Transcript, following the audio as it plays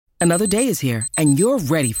Another day is here, and you're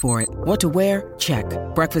ready for it. What to wear? Check.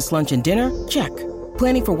 Breakfast, lunch, and dinner? Check.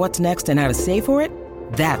 Planning for what's next and how to save for it?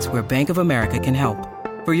 That's where Bank of America can help.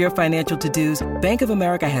 For your financial to-dos, Bank of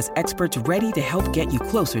America has experts ready to help get you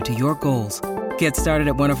closer to your goals. Get started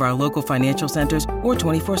at one of our local financial centers or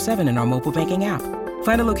 24/7 in our mobile banking app.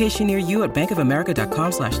 Find a location near you at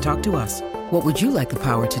bankofamerica.com/talktous. What would you like the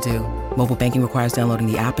power to do? Mobile banking requires downloading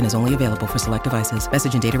the app and is only available for select devices.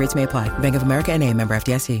 Message and data rates may apply. Bank of America N.A., member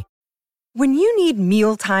FDIC. When you need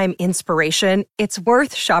mealtime inspiration, it's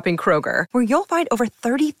worth shopping Kroger, where you'll find over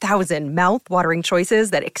 30,000 mouth-watering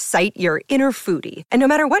choices that excite your inner foodie. And no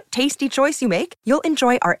matter what tasty choice you make, you'll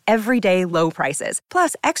enjoy our everyday low prices,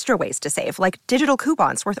 plus extra ways to save, like digital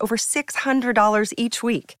coupons worth over $600 each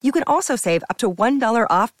week. You can also save up to $1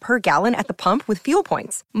 off per gallon at the pump with fuel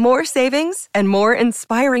points. More savings and more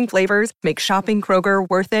inspiring flavors make shopping Kroger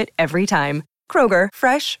worth it every time. Kroger,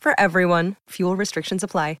 fresh for everyone. Fuel restrictions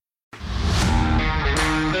apply.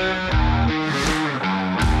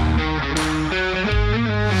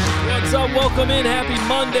 What's up? Welcome in. Happy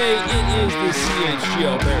Monday. It is the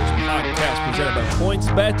CHGO Bears podcast presented by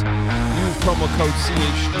PointsBet. Use promo code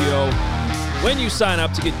CHGO when you sign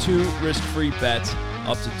up to get 2 risk-free bets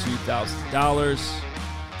up to $2,000.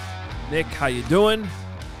 Nick, how you doing?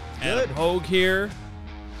 Good. Adam Hogue here.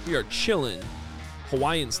 We are chilling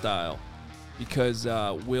Hawaiian style because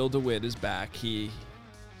Will DeWitt is back. He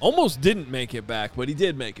almost didn't make it back, but he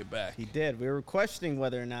did make it back. He did. We were questioning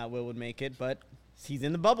whether or not Will would make it, but he's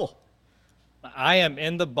in the bubble. I am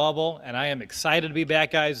in the bubble, and I am excited to be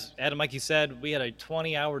back, guys. Adam, like you said, we had a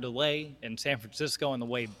 20-hour delay in San Francisco on the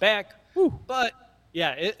way back. Woo. But,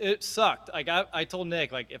 yeah, it sucked. Like I told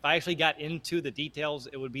Nick, like if I actually got into the details,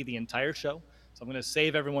 it would be the entire show. So I'm going to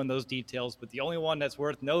save everyone those details. But the only one that's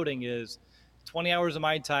worth noting is 20 hours of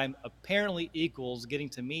my time apparently equals getting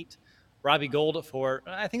to meet Robbie Gould for,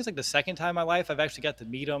 I think it's like the second time in my life I've actually got to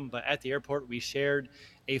meet him. But at the airport, we shared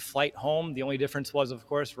a flight home. The only difference was, of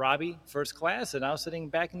course, Robbie, first class, and I was sitting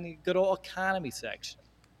back in the good old economy section.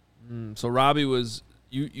 So Robbie was,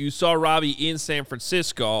 you saw Robbie in San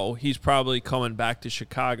Francisco. He's probably coming back to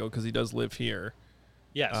Chicago because he does live here.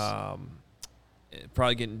 Yes.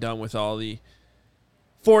 Probably getting done with all the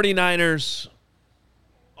 49ers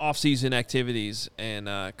off-season activities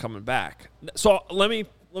and coming back. So let me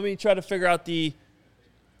try to figure out did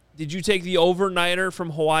you take the overnighter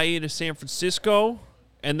from Hawaii to San Francisco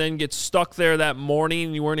and then get stuck there that morning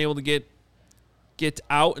and you weren't able to get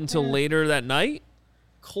out until later that night?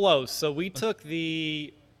 Close. So we took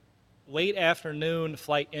the late afternoon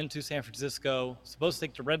flight into San Francisco, supposed to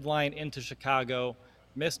take the red line into Chicago,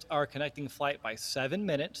 missed our connecting flight by 7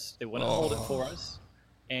 minutes. They wouldn't hold it for us,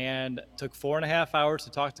 and took 4.5 hours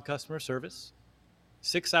to talk to customer service,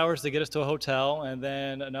 6 hours to get us to a hotel, and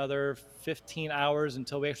then another 15 hours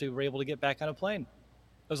until we actually were able to get back on a plane.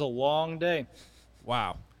 It was a long day.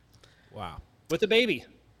 Wow. With a baby.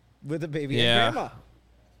 With a baby Yeah. and grandma.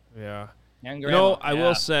 Yeah. And grandma. I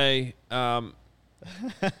will say,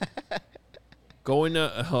 going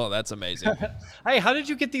to, that's amazing. Hey, how did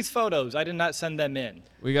you get these photos? I did not send them in.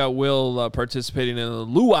 We got Will participating in the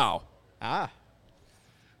luau.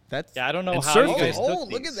 That's Yeah, I don't know And how surf you guys it.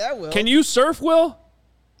 took look these. at that, Will. Can you surf, Will?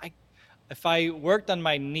 If I worked on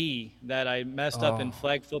my knee that I messed up in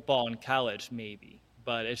flag football in college, maybe.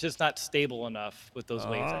 But it's just not stable enough with those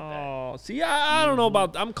waves like that. Oh, see, I don't know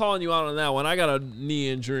about – I'm calling you out on that one. I got a knee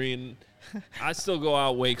injury, and I still go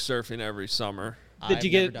out wake surfing every summer. Did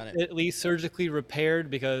you never get done it. at least surgically repaired?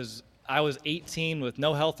 Because I was 18 with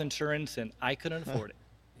no health insurance, and I couldn't afford it.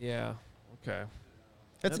 Yeah, okay.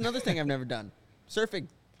 That's another thing I've never done. Surfing.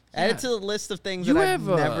 Add it to the list of things You that I've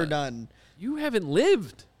have, never done. You haven't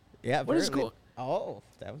lived. Yeah, What is apparently. going Oh,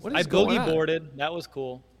 that was What I is going boogie on? boarded. That was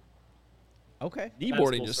cool. okay.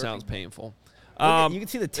 Kneeboarding cool just surfing. sounds painful. You can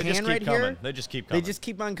see the They tan just keep right coming. here. They just keep They coming. just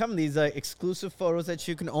keep on coming. These exclusive photos that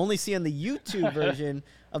you can only see on the YouTube version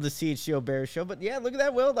of the CHGO Bears show. But yeah, look at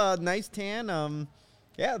that, Will. Nice tan.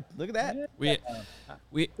 Yeah, look at that.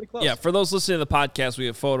 We close. yeah. For those listening to the podcast, we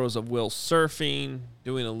have photos of Will surfing,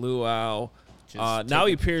 doing a luau. Now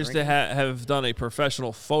he appears to have done a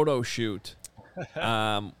professional photo shoot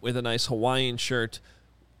with a nice Hawaiian shirt.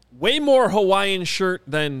 Way more Hawaiian shirt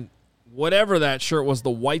than whatever that shirt was the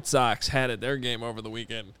White Sox had at their game over the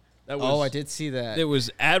weekend. That was, I did see that. It was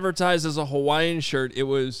advertised as a Hawaiian shirt. It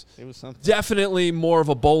was something. definitely more of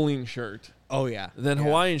a bowling shirt Oh, yeah. than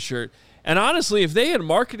Hawaiian shirt. And honestly, if they had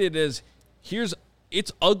marketed it as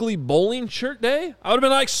it's ugly bowling shirt day, I would have been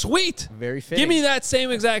like, sweet. Very fitting. Give me that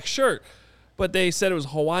same exact shirt. But they said it was a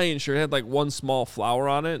Hawaiian shirt. It had like one small flower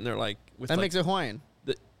on it, and they're like, That makes it Hawaiian.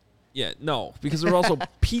 Yeah, no, because there were also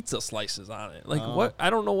pizza slices on it. Like, what? I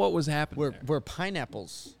don't know what was happening. Were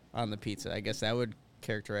pineapples on the pizza? I guess that would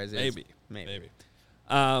characterize it. Maybe.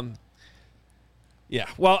 Yeah,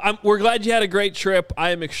 well, we're glad you had a great trip.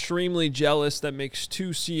 I am extremely jealous. That makes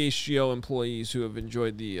 2 CHGO employees who have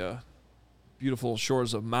enjoyed the beautiful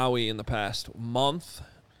shores of Maui in the past month,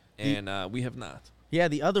 and we have not. Yeah,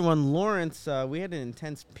 the other one, Lawrence, we had an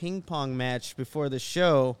intense ping pong match before the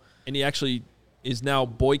show. And he actually is now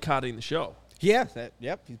boycotting the show. Yeah,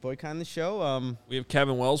 he's boycotting the show. We have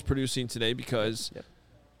Kevin Wells producing today because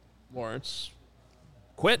Lawrence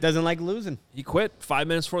quit. Doesn't like losing. He quit 5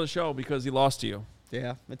 minutes before the show because he lost to you.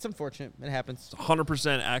 Yeah, it's unfortunate. It happens. It's a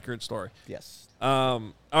 100% accurate story. Yes.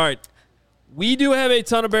 All right. We do have a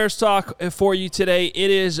ton of Bears talk for you today. It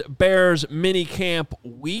is Bears Minicamp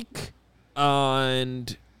week,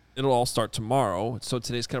 and it'll all start tomorrow. So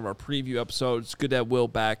today's kind of our preview episode. It's good to have Will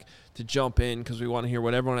back to jump in because we want to hear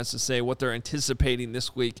what everyone has to say, what they're anticipating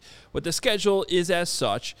this week. What the schedule is as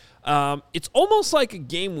such. It's almost like a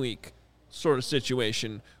game week sort of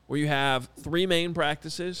situation where you have 3 main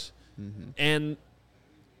practices and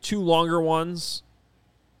 2 longer ones.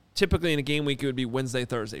 Typically in a game week, it would be Wednesday,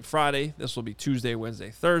 Thursday, Friday. This will be Tuesday, Wednesday,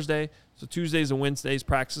 Thursday. So Tuesdays and Wednesdays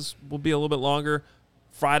practice will be a little bit longer.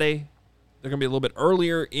 Friday, they're going to be a little bit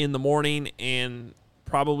earlier in the morning and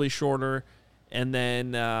probably shorter. And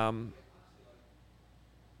then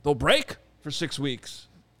they'll break for 6 weeks.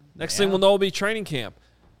 Next thing we'll know will be training camp.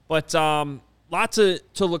 But lots to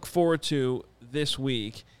look forward to this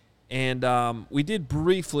week. And we did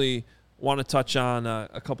briefly want to touch on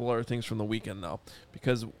a couple other things from the weekend, though,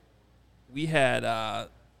 because we had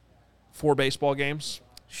 4 baseball games.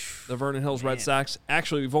 The Vernon Hills Red Sox.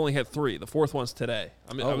 Actually, we've only had 3. The 4th one's today.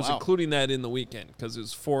 I mean, I was including that in the weekend because it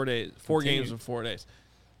was 4 days, 4 games in 4 days.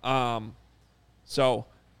 So,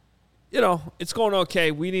 it's going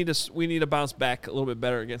okay. We need to bounce back a little bit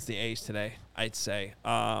better against the A's today, I'd say.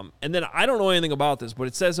 And then I don't know anything about this, but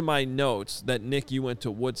it says in my notes that, Nick, you went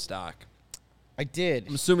to Woodstock. I did.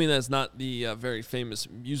 I'm assuming that's not the very famous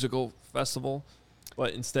musical festival,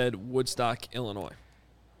 but instead Woodstock, Illinois.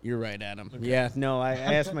 You're right, Adam. Okay. Yeah, no, I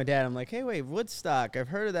asked my dad, I'm like, hey, wait, Woodstock. I've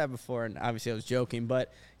heard of that before. And obviously I was joking.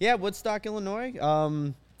 But, yeah, Woodstock, Illinois.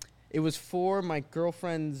 It was for my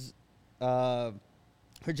girlfriend's her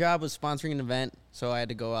job was sponsoring an event, so I had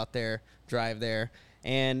to go out there, drive there.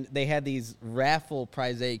 And they had these raffle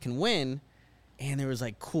prizes that you can win, and there was,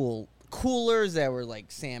 like, coolers that were,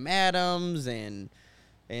 like, Sam Adams and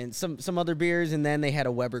some other beers, and then they had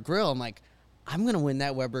a Weber grill. I'm like, I'm going to win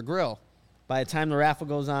that Weber grill. By the time the raffle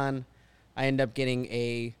goes on, I end up getting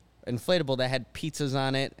a inflatable that had pizzas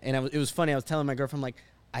on it. And it was funny. I was telling my girlfriend, like,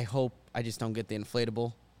 I hope I just don't get the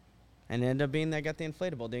inflatable. And it ended up being that I got the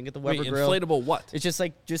inflatable. Didn't get the Weber grill. Inflatable what? It's just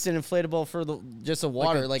an inflatable for just a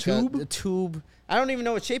water. Like a tube? A tube. I don't even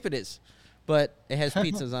know what shape it is. But it has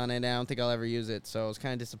pizzas on it, and I don't think I'll ever use it. So I was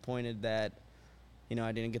kind of disappointed that,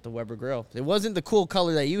 I didn't get the Weber grill. It wasn't the cool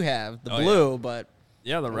color that you have, the blue, but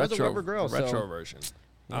the retro Weber grill, retro version.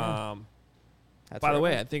 Yeah. By the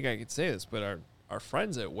way, I think I could say this, but our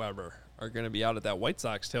friends at Weber are going to be out at that White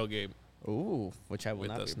Sox tailgate. Ooh, which I will with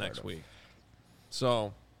not us be next part week.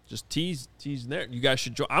 So just tease there. You guys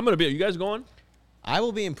should join. I'm going to be. Are you guys going? I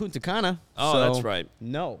will be in Punta Cana. Oh, so that's right.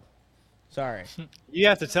 No. Sorry. You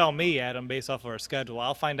have to tell me, Adam, based off of our schedule.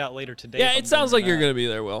 I'll find out later today. Yeah, it sounds like you're going to be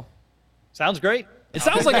there, Will. Sounds great. It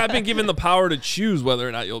sounds like I've been given the power to choose whether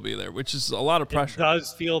or not you'll be there, which is a lot of pressure. It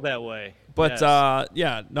does feel that way. But,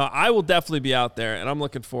 yes. I will definitely be out there, and I'm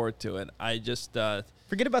looking forward to it. I just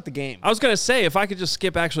forget about the game. I was going to say, if I could just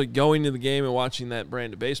skip actually going to the game and watching that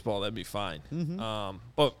brand of baseball, that'd be fine. Mm-hmm.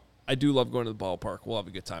 But I do love going to the ballpark. We'll have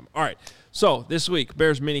a good time. All right, so this week,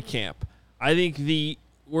 Bears Minicamp. I think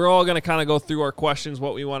we're all going to kind of go through our questions,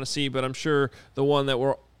 what we want to see, but I'm sure the one that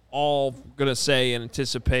we're all going to say and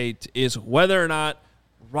anticipate is whether or not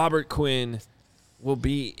Robert Quinn will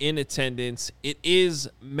be in attendance. It is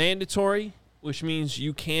mandatory, which means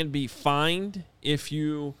you can be fined if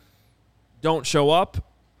you don't show up.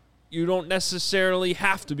 You don't necessarily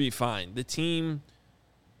have to be fined. The team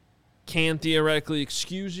can theoretically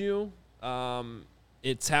excuse you.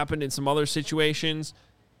 It's happened in some other situations.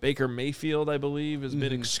 Baker Mayfield, I believe, has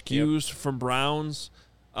been excused from Browns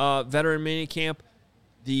veteran minicamp.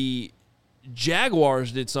 The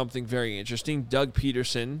Jaguars did something very interesting. Doug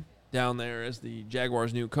Peterson, down there as the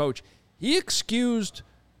Jaguars' new coach, he excused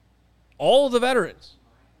all of the veterans,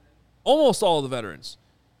 almost all of the veterans.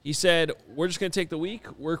 He said, we're just going to take the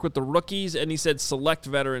week, work with the rookies, and he said select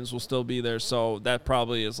veterans will still be there. So that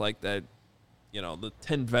probably is like that, the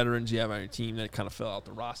 10 veterans you have on your team that kind of fill out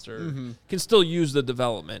the roster can still use the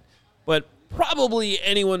development. But probably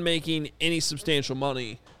anyone making any substantial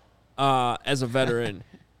money as a veteran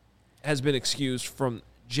has been excused from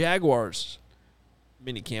Jaguars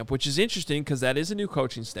minicamp, which is interesting because that is a new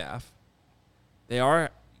coaching staff. They are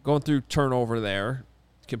going through turnover there.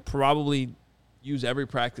 Could probably use every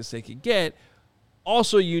practice they could get.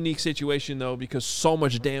 Also a unique situation, though, because so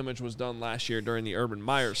much damage was done last year during the Urban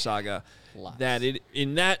Meyer saga that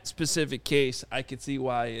in that specific case, I could see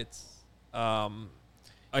why it's a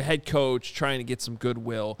head coach trying to get some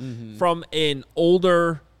goodwill from an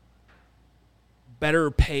older,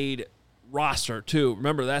 better paid roster, too.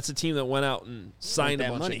 Remember, that's a team that went out and signed a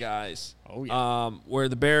bunch of guys. Oh, yeah. Where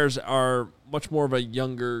the Bears are much more of a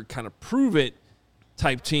younger, kind of prove-it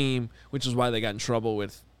type team, which is why they got in trouble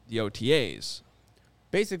with the OTAs.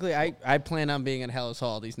 Basically, I plan on being at Hellas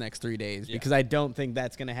Hall these next 3 days because I don't think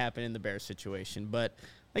that's going to happen in the Bears situation. But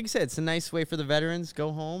like you said, it's a nice way for the veterans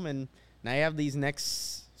go home, and now you have these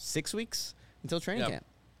next 6 weeks until training camp.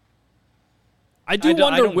 I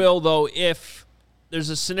wonder, Will, though, if there's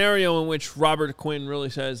a scenario in which Robert Quinn really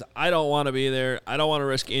says, I don't want to be there, I don't want to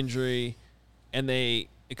risk injury, and they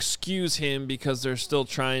excuse him because they're still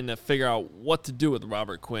trying to figure out what to do with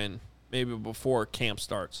Robert Quinn maybe before camp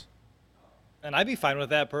starts. And I'd be fine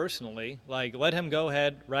with that personally. Like, let him go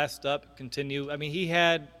ahead, rest up, continue. I mean, he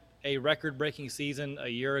had a record-breaking season a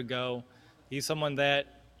year ago. He's someone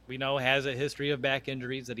that we know has a history of back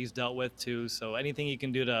injuries that he's dealt with too. So anything you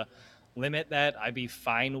can do to limit that, I'd be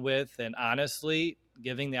fine with. And honestly,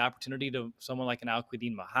 giving the opportunity to someone like an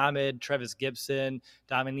Al-Quadin Muhammad, Trevis Gibson,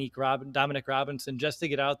 Dominic Robinson, just to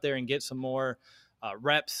get out there and get some more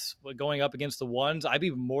reps going up against the ones, I'd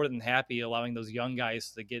be more than happy allowing those young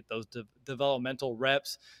guys to get those developmental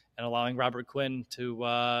reps and allowing Robert Quinn to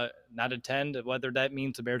not attend, whether that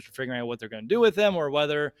means the Bears are figuring out what they're going to do with him or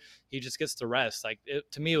whether he just gets to rest. Like,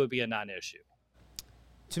 to me, it would be a non-issue.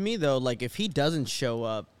 To me, though, like, if he doesn't show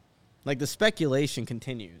up, like, the speculation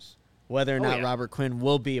continues whether or not Robert Quinn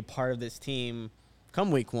will be a part of this team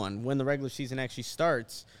come week 1 when the regular season actually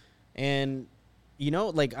starts. And you know,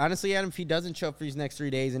 like, honestly, Adam, if he doesn't show up for these next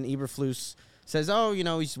 3 days and Eberflus says, oh, you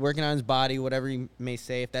know, he's working on his body, whatever he may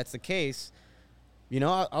say, if that's the case, you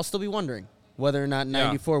know, I'll still be wondering whether or not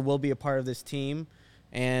 94 will be a part of this team.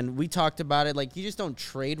 And we talked about it. Like, you just don't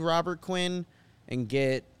trade Robert Quinn and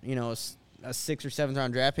get, you know, a 6th or 7th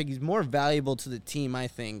round draft pick. He's more valuable to the team, I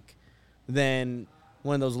think, than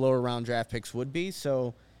one of those lower round draft picks would be.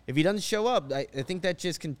 So if he doesn't show up, I think that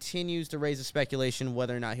just continues to raise the speculation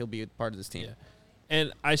whether or not he'll be a part of this team. Yeah.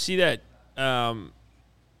 And I see that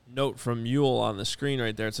note from Ewell on the screen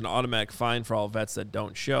right there. It's an automatic fine for all vets that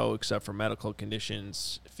don't show, except for medical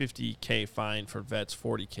conditions. $50K fine for vets,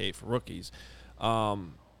 $40K for rookies.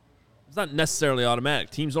 It's not necessarily automatic.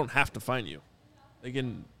 Teams don't have to fine you. They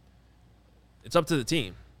can. It's up to the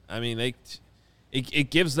team. I mean, it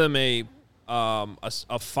gives them a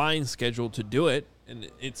fine schedule to do it, and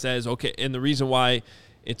it says okay. And the reason why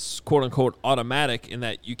it's quote unquote automatic in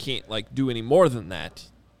that you can't like do any more than that.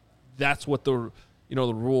 That's what the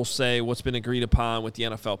rules say, what's been agreed upon with the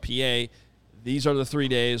NFLPA. These are the 3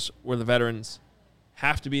 days where the veterans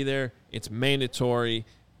have to be there. It's mandatory.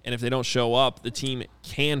 And if they don't show up, the team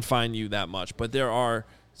can fine you that much. But there are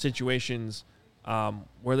situations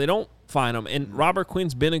where they don't fine them. And Robert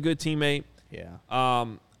Quinn's been a good teammate. Yeah.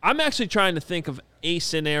 I'm actually trying to think of a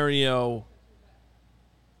scenario.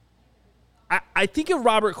 I think if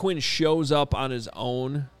Robert Quinn shows up on his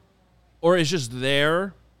own or is just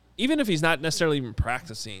there, even if he's not necessarily even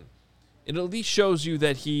practicing, it at least shows you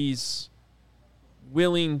that he's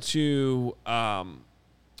willing to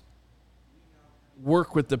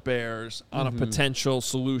work with the Bears on a potential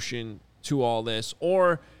solution to all this,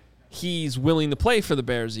 or he's willing to play for the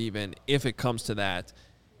Bears even if it comes to that.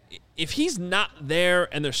 If he's not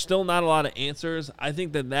there and there's still not a lot of answers, I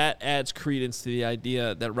think that adds credence to the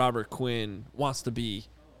idea that Robert Quinn wants to be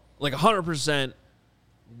like 100%,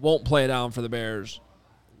 won't play down for the Bears,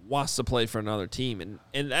 wants to play for another team.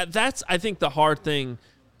 And that's, I think, the hard thing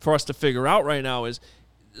for us to figure out right now is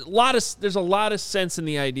there's a lot of sense in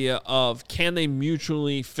the idea of can they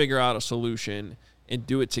mutually figure out a solution and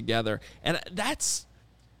do it together. And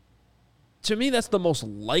to me, that's the most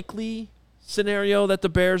likely scenario that the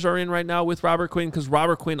Bears are in right now with Robert Quinn, because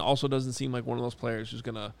Robert Quinn also doesn't seem like one of those players who's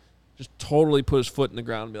going to just totally put his foot in the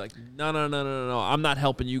ground and be like, no, I'm not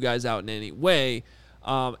helping you guys out in any way.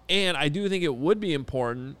 And I do think it would be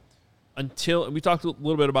important until, and we talked a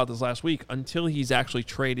little bit about this last week, until he's actually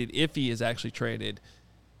traded, if he is actually traded,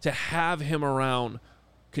 to have him around,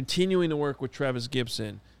 continuing to work with Trevis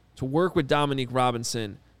Gibson, to work with Dominic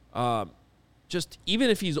Robinson, just even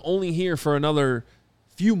if he's only here for another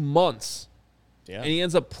few months, and he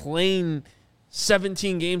ends up playing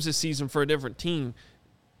 17 games this season for a different team.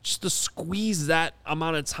 Just to squeeze that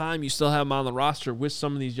amount of time you still have him on the roster with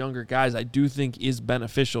some of these younger guys, I do think is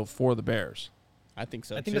beneficial for the Bears. I think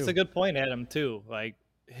so, I think that's a good point, Adam, too. Like,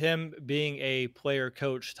 him being a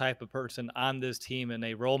player-coach type of person on this team and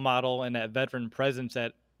a role model and that veteran presence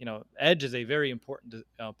at, edge is a very important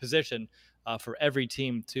position for every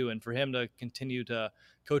team, too. And for him to continue to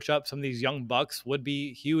coach up some of these young bucks would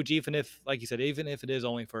be huge, even if, like you said, even if it is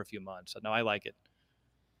only for a few months. So, no, I like it.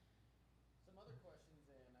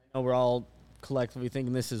 I know we're all collectively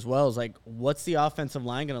thinking this as well, is like, what's the offensive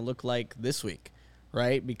line going to look like this week,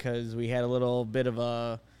 right? Because we had a little bit of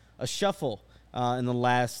a shuffle in the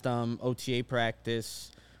last OTA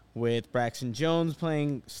practice with Braxton Jones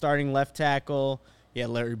starting left tackle. You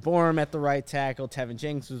had Larry Borum at the right tackle. Tevin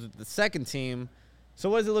Jenkins was with the second team. So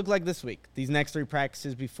what does it look like this week? These next 3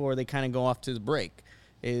 practices before they kind of go off to the break.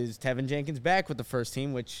 Is Tevin Jenkins back with the first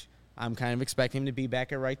team, which I'm kind of expecting him to be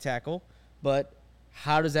back at right tackle. But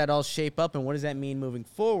how does that all shape up, and what does that mean moving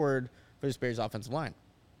forward for this Bears offensive line?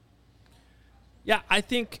 Yeah, I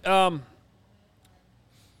think I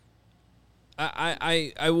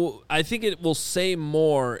think it will say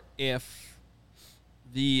more if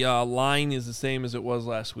the line is the same as it was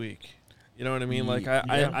last week. You know what I mean? Like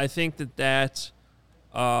I think that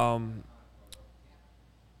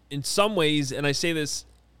in some ways, and I say this,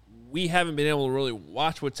 we haven't been able to really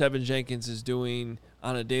watch what Tevin Jenkins is doing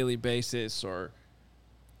on a daily basis, or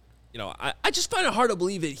I just find it hard to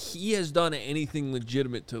believe that he has done anything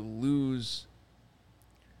legitimate to lose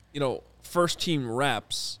first team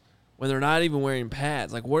reps when they're not even wearing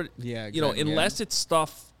pads. Like, what? Yeah, exactly, unless it's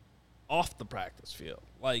stuff off the practice field,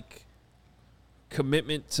 like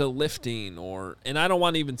commitment to lifting, and I don't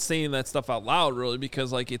want to even saying that stuff out loud, really,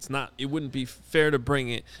 because like it wouldn't be fair to bring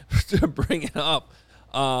it up.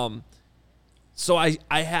 So I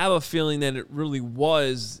have a feeling that it really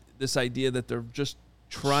was this idea that they're just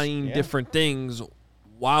trying different things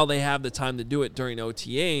while they have the time to do it during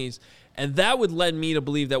OTAs. And that would lead me to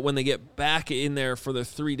believe that when they get back in there for the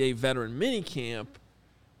 3-day veteran minicamp,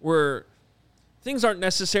 where things aren't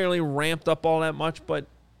necessarily ramped up all that much, but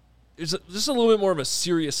there's just a little bit more of a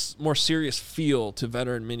more serious feel to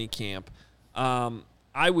veteran minicamp.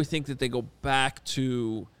 I would think that they go back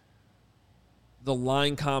to the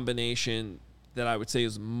line combination that I would say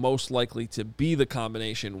is most likely to be the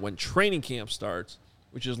combination when training camp starts,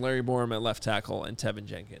 which is Larry Borum at left tackle and Tevin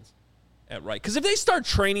Jenkins at right. Because if they start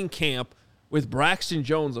training camp with Braxton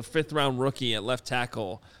Jones, a 5th-round rookie at left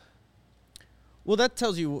tackle, well, that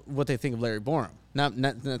tells you what they think of Larry Borum, not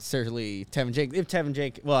necessarily Tevin Jenkins. If Tevin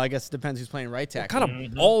Jenkins, well, I guess it depends who's playing right tackle. Well, kind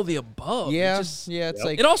of all the above. Yeah, it's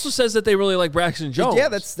like, it also says that they really like Braxton Jones. Yeah,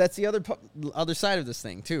 that's the other side of this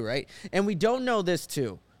thing too, right? And we don't know this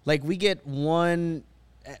too. Like, we get one,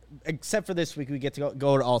 except for this week, we get to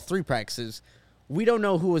go to all 3 practices. We don't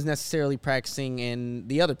know who was necessarily practicing in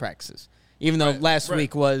the other practices, even though last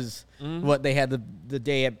week was what they had the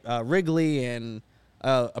day at Wrigley and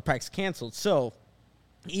a practice canceled. So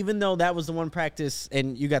even though that was the one practice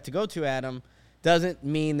and you got to go to, Adam, doesn't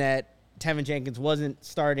mean that Tevin Jenkins wasn't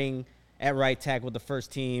starting at right tackle with the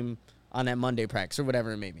first team on that Monday practice or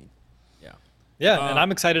whatever it may be. Yeah, and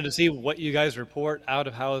I'm excited to see what you guys report out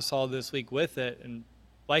of how it's all this week with it. And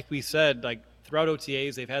like we said, like throughout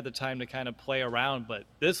OTAs, they've had the time to kind of play around, but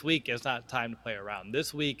this week is not time to play around.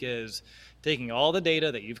 This week is taking all the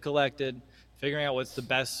data that you've collected, figuring out what's the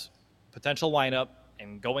best potential lineup,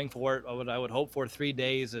 and going for it. I would hope for 3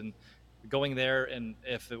 days and going there. And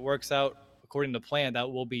if it works out according to plan,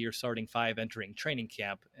 that will be your starting 5 entering training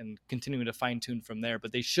camp and continuing to fine tune from there.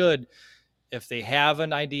 But they should, if they have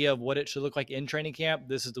an idea of what it should look like in training camp,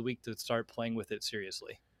 this is the week to start playing with it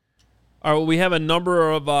seriously. All right, well, we have a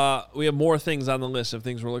number of we have more things on the list of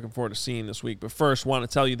things we're looking forward to seeing this week. But first, want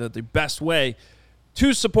to tell you that the best way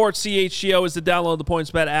to support CHGO is to download the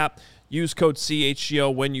PointsBet app. Use code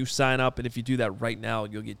CHGO when you sign up, and if you do that right now,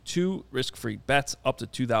 you'll get 2 risk-free bets up to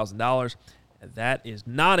 $2,000. And that is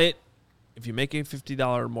not it. If you make a $50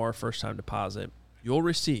 or more first-time deposit, you'll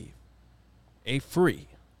receive a free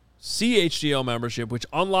CHGO membership, which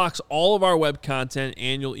unlocks all of our web content,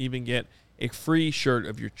 and you'll even get a free shirt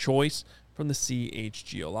of your choice from the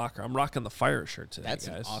CHGO locker. I'm rocking the Fire shirt today, That's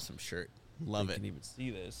guys. That's an awesome shirt. Love it. You can even see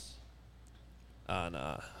this on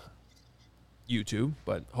YouTube,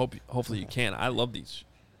 but hopefully you can. I love these.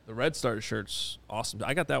 The Red Star shirt's awesome.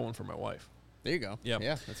 I got that one for my wife. There you go. Yeah,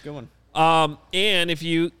 that's a good one. And if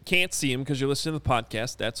you can't see them because you're listening to the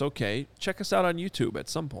podcast, that's okay. Check us out on YouTube at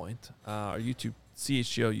some point. Our CHGO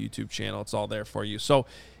YouTube channel. It's all there for you. So,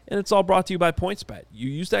 and it's all brought to you by PointsBet. You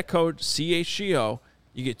use that code CHGO,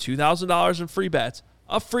 you get $2,000 in free bets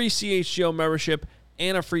a free CHGO membership,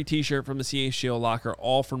 and a free t-shirt from the CHGO locker,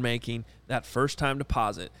 all for making that first-time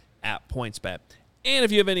deposit at PointsBet. And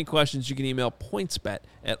if you have any questions, you can email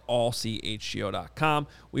pointsbet@allchgo.com.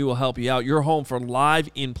 We will help you out. Your home for live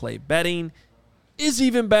in-play betting is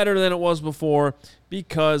even better than it was before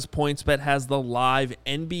because PointsBet has the live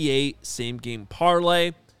NBA same-game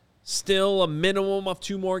parlay. Still a minimum of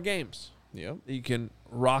 2 more games. Yep. You can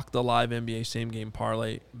rock the live NBA same-game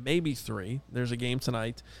parlay, maybe 3. There's a game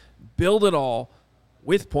tonight. Build it all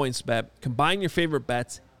with PointsBet. Combine your favorite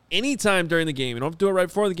bets anytime during the game. You don't have to do it right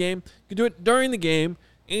before the game. You can do it during the game,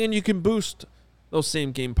 and you can boost those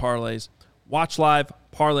same-game parlays. Watch live,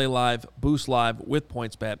 parlay live, boost live with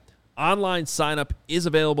PointsBet. Online sign-up is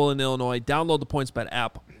available in Illinois. Download the PointsBet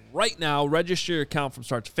app right now. Register your account from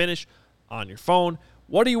start to finish on your phone.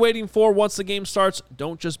 What are you waiting for? Once the game starts,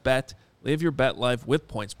 don't just bet. Live your bet life with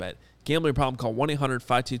PointsBet. Gambling problem, call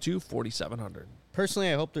 1-800-522-4700.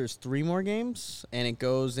 Personally, I hope there's 3 more games, and it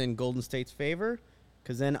goes in Golden State's favor,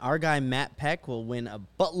 because then our guy Matt Peck will win a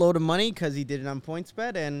buttload of money because he did it on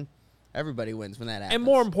PointsBet, and everybody wins when that happens. And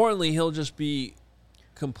more importantly, he'll just be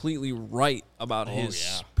completely right about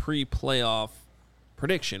his pre-playoff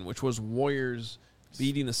prediction, which was Warriors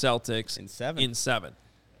beating the Celtics in 7.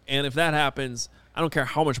 And if that happens, I don't care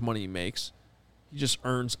how much money he makes, he just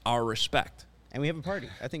earns our respect. And we have a party.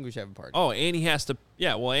 I think we should have a party. Oh, and he has to,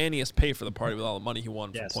 and he has to pay for the party with all the money he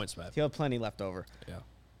won from PointsBet. He'll have plenty left over. Yeah.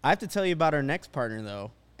 I have to tell you about our next partner,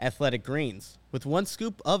 though, Athletic Greens. With 1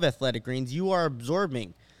 scoop of Athletic Greens, you are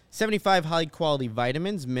absorbing 75 high-quality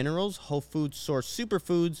vitamins, minerals, whole food source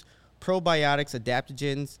superfoods, probiotics,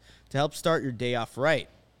 adaptogens to help start your day off right.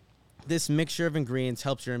 This mixture of ingredients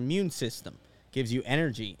helps your immune system, gives you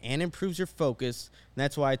energy, and improves your focus. And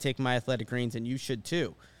that's why I take my Athletic Greens, and you should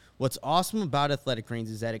too. What's awesome about Athletic Greens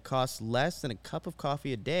is that it costs less than a cup of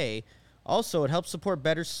coffee a day. Also, it helps support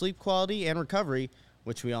better sleep quality and recovery,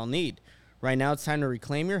 which we all need. Right now, it's time to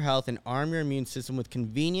reclaim your health and arm your immune system with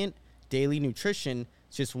convenient daily nutrition.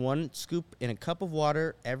 It's just 1 scoop in a cup of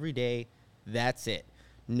water every day. That's it.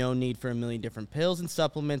 No need for a million different pills and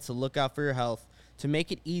supplements to look out for your health. To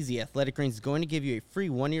make it easy, Athletic Greens is going to give you a free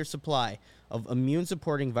 1-year supply of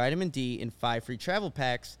immune-supporting vitamin D and 5 free travel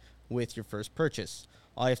packs with your first purchase.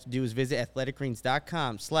 All you have to do is visit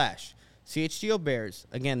athleticgreens.com/CHGOBears.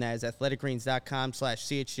 Again, that is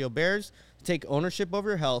athleticgreens.com/CHGOBears to take ownership over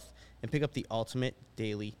your health and pick up the ultimate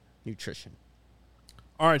daily nutrition.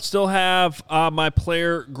 All right, still have my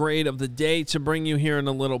player grade of the day to bring you here in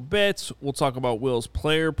a little bit. We'll talk about Will's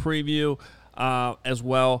player preview as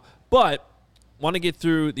well. But want to get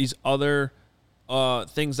through these other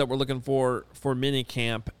things that we're looking for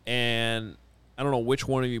minicamp. And I don't know which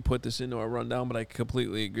one of you put this into a rundown, but I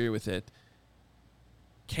completely agree with it.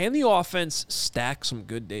 Can the offense stack some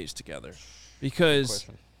good days together? Because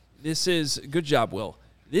this is – good job, Will.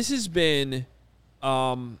 This has been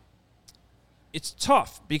it's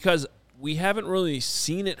tough because we haven't really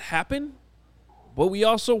seen it happen, but we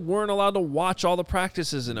also weren't allowed to watch all the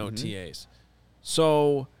practices in OTAs.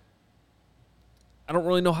 So I don't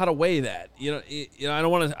really know how to weigh that. I don't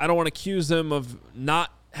want to accuse them of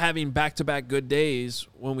not having back-to-back good days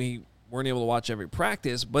when we weren't able to watch every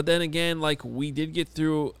practice. But then again, like, we did get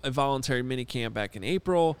through a voluntary minicamp back in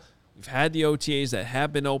April. We've had the OTAs that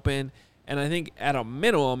have been open. And I think at a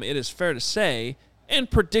minimum, it is fair to say, and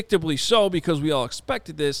predictably so because we all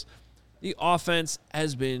expected this, the offense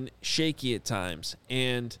has been shaky at times.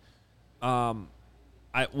 And I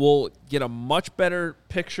will get a much better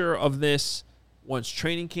picture of this once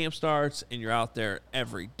training camp starts and you're out there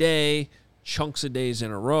every day, chunks of days in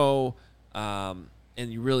a row, and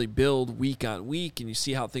you really build week on week and you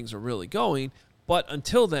see how things are really going. But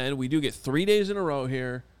until then, we do get 3 days in a row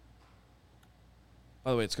here.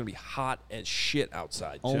 By the way, it's going to be hot as shit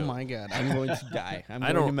outside, too. Oh, my God. I'm going to die. I'm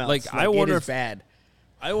going to melt. I wonder if bad.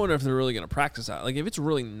 I wonder if they're really going to practice out. Like, if it's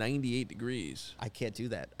really 98 degrees. I can't do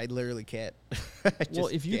that. I literally can't. Well,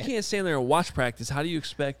 if you can't stand there and watch practice, how do you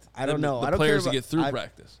expect the players to get through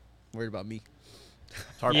practice? Worried about me.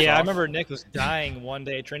 Yeah, I remember Nick was dying one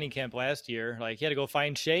day at training camp last year. Like, he had to go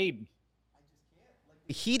find shade.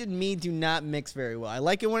 Heat and me do not mix very well. I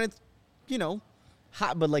like it when it's,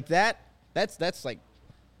 hot, but like that, that's bad.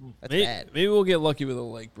 Maybe we'll get lucky with a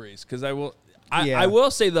lake breeze because I will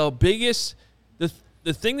say the biggest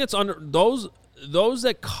the thing that's under those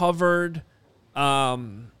that covered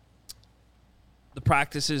the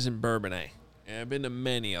practices in Bourbonnais, and I've been to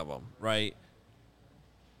many of them, right?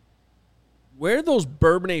 Where those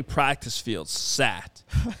Bourbonnais practice fields sat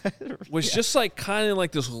was just like kind of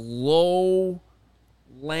like this low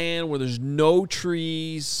land where there's no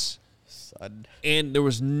trees. And there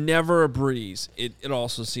was never a breeze. It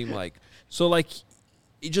also seemed like. So, like,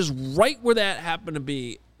 it just right where that happened to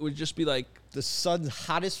be, it would just be like. The sun's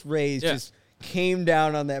hottest rays just came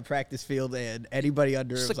down on that practice field, and anybody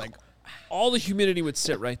under it was like. All the humidity would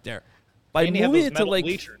sit right there. By moving it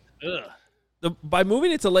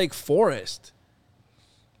to Lake Forest,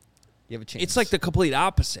 you have a chance. it's like the complete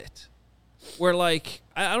opposite. Where, like,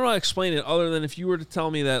 I don't know how to explain it other than if you were to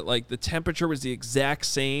tell me that, like, the temperature was the exact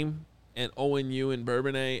same at ONU and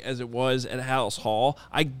Bourbonnais as it was at Hallis Hall,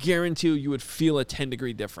 I guarantee you would feel a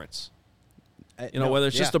 10-degree difference. Whether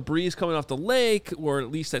it's just a breeze coming off the lake or at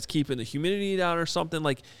least that's keeping the humidity down or something,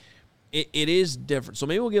 like, it is different. So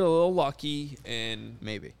maybe we'll get a little lucky and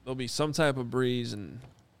maybe there'll be some type of breeze and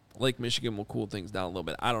Lake Michigan will cool things down a little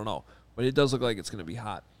bit. I don't know. But it does look like it's going to be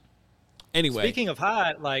hot. Anyway. Speaking of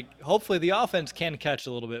hot, like, hopefully the offense can catch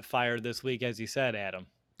a little bit fire this week, as you said, Adam.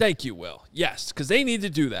 Thank you, Will. Yes, because they need to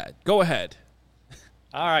do that. Go ahead.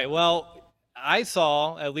 All right. Well, I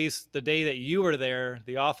saw, at least the day that you were there,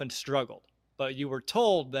 the offense struggled. But you were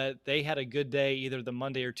told that they had a good day either the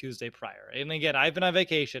Monday or Tuesday prior. And again, I've been on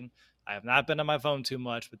vacation. I have not been on my phone too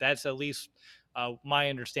much, but that's at least my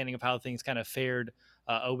understanding of how things kind of fared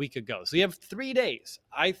a week ago. So you have 3 days.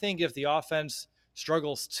 I think if the offense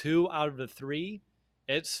struggles 2 out of the 3,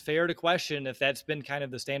 it's fair to question if that's been kind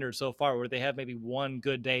of the standard so far, where they have maybe 1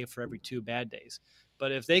 good day for every 2 bad days.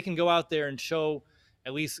 But if they can go out there and show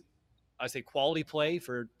at least, I say, quality play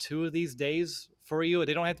for 2 of these days for you,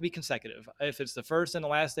 they don't have to be consecutive. If it's the first and the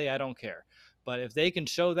last day, I don't care. But if they can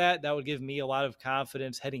show that, that would give me a lot of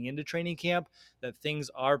confidence heading into training camp that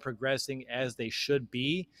things are progressing as they should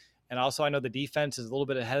be. And also, I know the defense is a little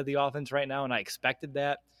bit ahead of the offense right now, and I expected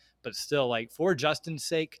that. But still, like, for Justin's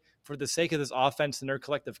sake, for the sake of this offense and their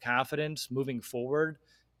collective confidence moving forward,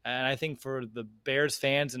 and I think for the Bears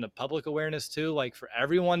fans and the public awareness too, like, for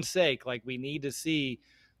everyone's sake, like, we need to see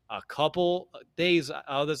a couple days out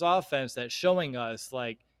of this offense that's showing us,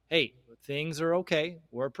 like, hey, things are okay,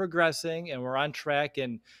 we're progressing, and we're on track,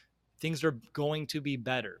 and things are going to be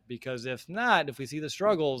better. Because if not, if we see the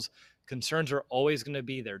struggles, concerns are always going to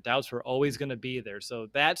be there. Doubts are always going to be there. So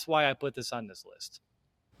that's why I put this on this list.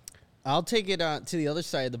 I'll take it to the other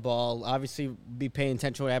side of the ball. Obviously, be paying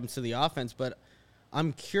attention to what happens to the offense, but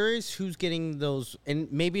I'm curious who's getting those,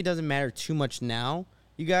 and maybe it doesn't matter too much now,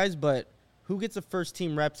 you guys, but who gets the first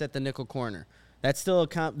team reps at the nickel corner? That's still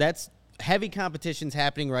that's heavy competitions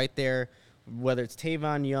happening right there, whether it's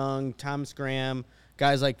Tavon Young, Thomas Graham,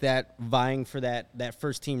 guys like that vying for that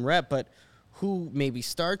first team rep, but who maybe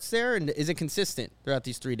starts there and is it consistent throughout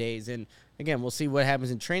these 3 days? And again, we'll see what happens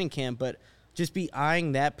in training camp, but just be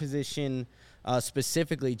eyeing that position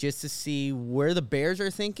specifically just to see where the Bears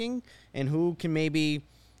are thinking and who can maybe,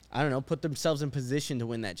 I don't know, put themselves in position to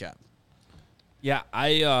win that job. Yeah,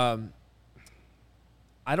 I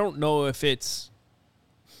don't know if it's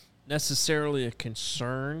necessarily a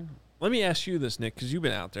concern. Let me ask you this, Nick, because you've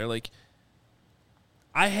been out there. Like,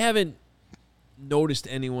 I haven't noticed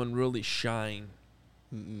anyone really shine,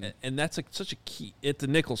 and that's like such a key at the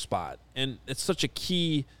nickel spot, and it's such a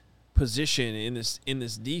key position in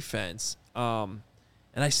this defense. And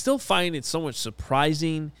I still find it so much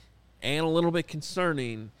surprising and a little bit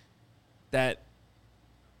concerning that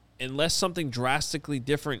unless something drastically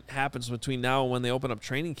different happens between now and when they open up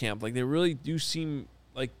training camp, like, they really do seem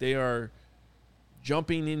like they are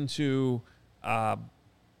jumping into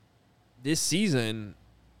this season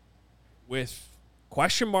with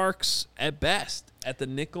question marks at best at the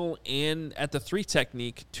nickel and at the 3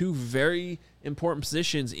 technique, 2 very important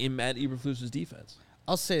positions in Matt Eberflus's defense.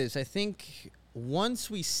 I'll say this. I think once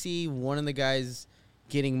we see one of the guys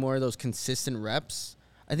getting more of those consistent reps,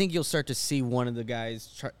 I think you'll start to see one of the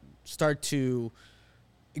guys start to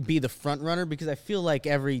be the front runner, because I feel like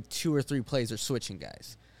every 2 or 3 plays are switching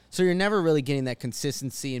guys. So you're never really getting that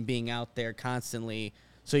consistency and being out there constantly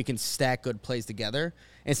so you can stack good plays together.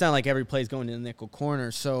 And it's not like every play is going to the nickel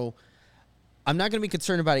corner. So I'm not going to be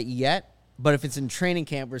concerned about it yet, but if it's in training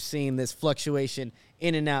camp, we're seeing this fluctuation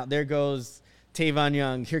in and out. There goes Tavon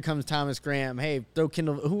Young. Here comes Thomas Graham. Hey, throw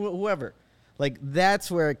Kindle, whoever. Like, that's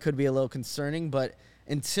where it could be a little concerning. But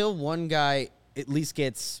until one guy at least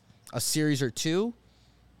gets a series or 2,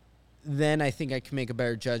 then I think I can make a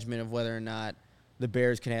better judgment of whether or not the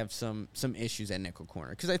Bears can have some issues at nickel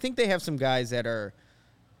corner. Because I think they have some guys that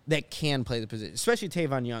can play the position, especially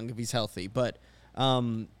Tavon Young if he's healthy. But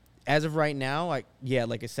as of right now, like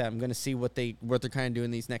I said, I'm going to see what they're kind of doing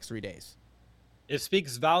these next 3 days. It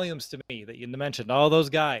speaks volumes to me that you mentioned all those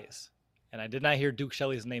guys, and I did not hear Duke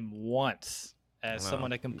Shelley's name once as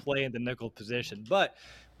someone that can play in the nickel position. But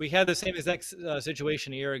we had the same exact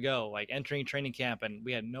situation a year ago, like entering training camp, and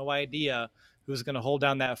we had no idea who's going to hold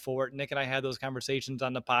down that fort. Nick and I had those conversations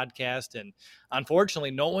on the podcast, and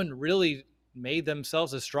unfortunately, no one really made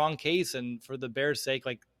themselves a strong case. And for the Bears' sake,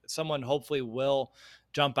 like, someone hopefully will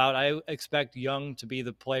jump out. I expect Young to be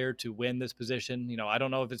the player to win this position. You know, I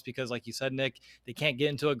don't know if it's because, like you said, Nick, they can't get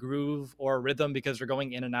into a groove or a rhythm because they're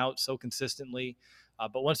going in and out so consistently.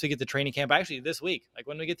 But once we get to training camp, actually this week, like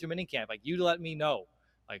when we get through minicamp, like, you let me know,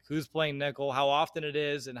 like, who's playing nickel, how often it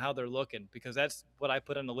is, and how they're looking, because that's what I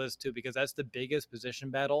put on the list too, because that's the biggest position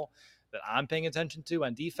battle that I'm paying attention to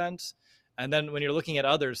on defense. And then when you're looking at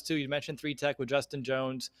others too, you mentioned 3-tech with Justin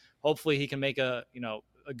Jones. Hopefully he can make a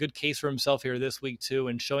good case for himself here this week too,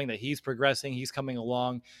 and showing that he's progressing, he's coming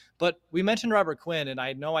along. But we mentioned Robert Quinn, and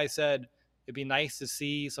I know I said it'd be nice to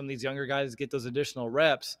see some of these younger guys get those additional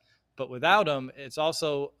reps, but without him, it's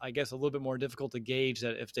also, I guess, a little bit more difficult to gauge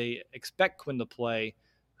that if they expect Quinn to play,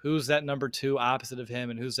 who's that number 2 opposite of him,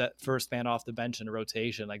 and who's that first man off the bench in a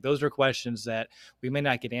rotation. Like, those are questions that we may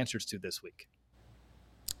not get answers to this week.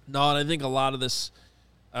 No, and I think a lot of this,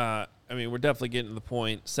 we're definitely getting to the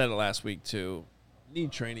point, said it last week too,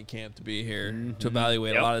 need training camp to be here to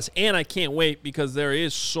evaluate a lot of this. And I can't wait, because there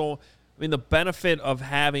is the benefit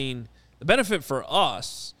for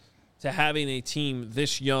us to having a team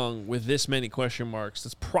this young with this many question marks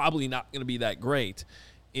that's probably not going to be that great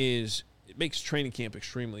is it makes training camp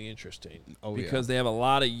extremely interesting. Because they have a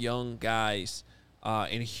lot of young guys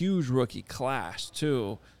and a huge rookie class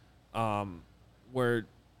too, where,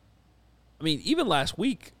 even last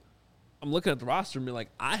week, I'm looking at the roster and being like,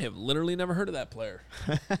 I have literally never heard of that player.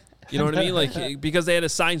 You know what I mean? Like, because they had to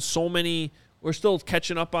sign so many. We're still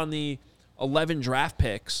catching up on the 11 draft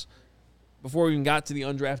picks before we even got to the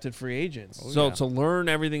undrafted free agents. To learn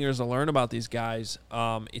everything there's to learn about these guys,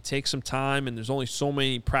 it takes some time, and there's only so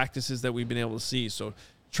many practices that we've been able to see. So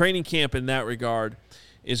training camp in that regard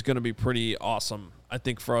is going to be pretty awesome, I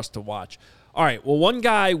think, for us to watch. All right, well, one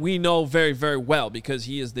guy we know very, very well because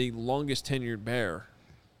he is the longest tenured Bear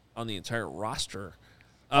on the entire roster.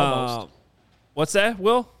 Almost. What's that,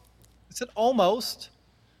 Will? I said almost.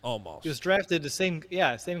 Almost. He was drafted the same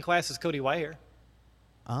class as Cody Whitehair.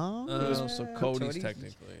 So Cody's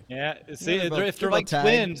technically. Yeah, see, if they're like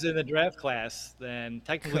twins in the draft class, then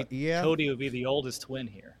technically Cody would be the oldest twin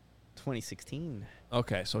here. 2016.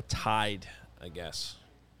 Okay, so tied, I guess.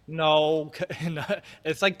 No,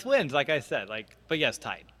 it's like twins, like I said. But yes,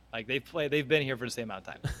 tied. Like, they've been here for the same amount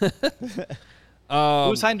of time.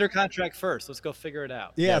 Who signed their contract first? Let's go figure it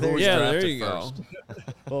out. There you go.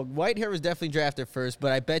 Well, Whitehair was definitely drafted first,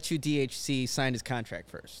 but I bet you DHC signed his contract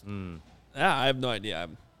first. Yeah, I have no idea.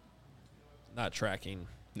 I'm not tracking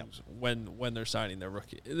when they're signing their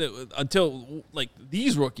rookie. Until, like,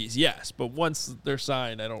 these rookies, yes. But once they're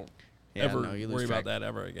signed, I don't worry about that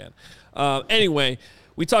ever again. Anyway,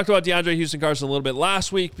 we talked about DeAndre Houston-Carson a little bit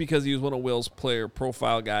last week because he was one of Will's player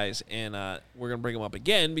profile guys, and we're going to bring him up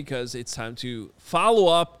again because it's time to follow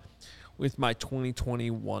up with my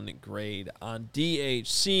 2021 grade on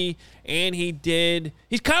DHC, and he's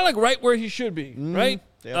kind of like right where he should be, right?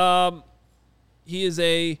 Yep. He is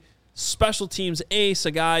a special teams ace,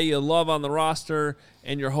 a guy you love on the roster,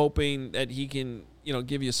 and you're hoping that he can,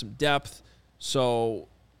 give you some depth. So,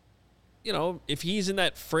 if he's in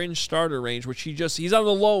that fringe starter range, which he's on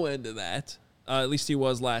the low end of that, at least he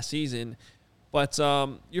was last season. But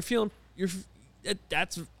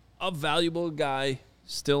that's a valuable guy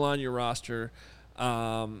still on your roster.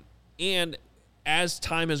 And as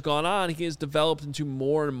time has gone on, he has developed into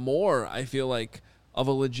more and more, I feel like, of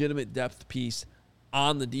a legitimate depth piece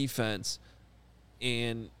on the defense.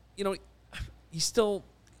 And, he's still,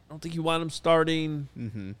 I don't think you want him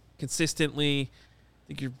starting consistently. I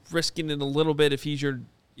think you're risking it a little bit if he's your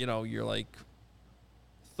like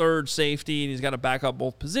third safety and he's got to back up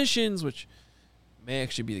both positions, which may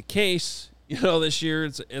actually be the case, this year.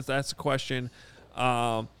 If that's a question.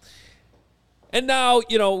 And now,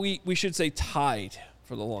 we should say tied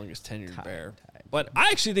for the longest tenured Bear. But I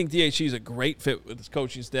actually think DHC is a great fit with his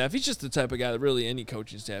coaching staff. He's just the type of guy that really any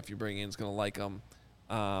coaching staff you bring in is going to like him.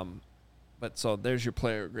 But so there's your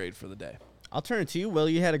player grade for the day. I'll turn it to you, Will.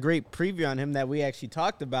 You had a great preview on him that we actually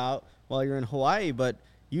talked about while you're in Hawaii. But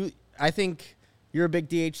I think you're a big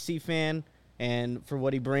DHC fan, and for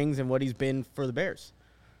what he brings and what he's been for the Bears.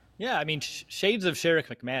 Yeah, I mean, shades of Sherrick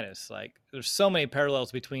McManus. Like, there's so many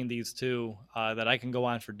parallels between these two that I can go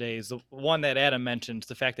on for days. The one that Adam mentioned,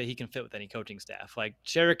 the fact that he can fit with any coaching staff. Like,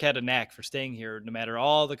 Sherrick had a knack for staying here no matter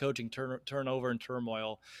all the coaching turnover and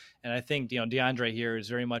turmoil. And I think, DeAndre here is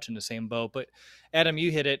very much in the same boat. But, Adam,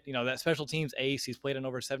 you hit it. That special teams ace, he's played in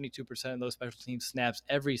over 72% of those special teams snaps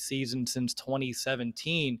every season since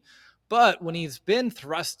 2017. But when he's been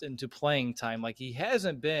thrust into playing time, like, he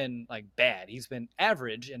hasn't been like bad. He's been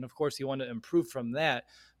average. And of course you want to improve from that,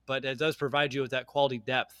 but it does provide you with that quality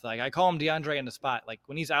depth. Like, I call him DeAndre in the spot. Like,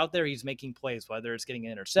 when he's out there, he's making plays, whether it's getting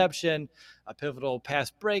an interception, a pivotal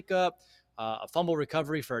pass breakup, a fumble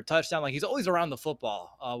recovery for a touchdown. Like, he's always around the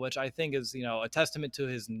football, which I think is, a testament to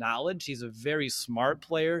his knowledge. He's a very smart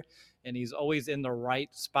player, and he's always in the right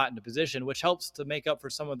spot in the position, which helps to make up for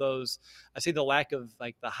some of those, I say, the lack of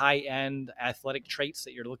like the high-end athletic traits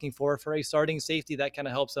that you're looking for a starting safety. That kind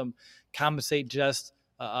of helps him compensate just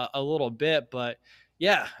a little bit. But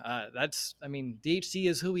yeah, DHC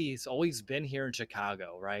is who he's always been here in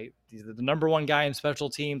Chicago, right? He's the number one guy in special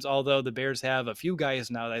teams, although the Bears have a few guys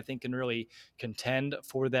now that I think can really contend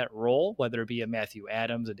for that role, whether it be a Matthew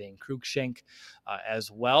Adams, a Dane Cruikshank as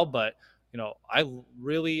well. But I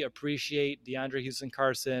really appreciate DeAndre Houston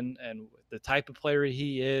Carson and the type of player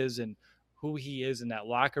he is and who he is in that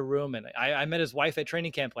locker room. And I met his wife at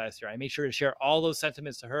training camp last year. I made sure to share all those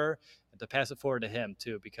sentiments to her and to pass it forward to him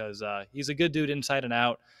too, because he's a good dude inside and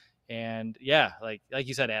out. And yeah, like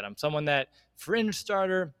you said, Adam, someone that fringe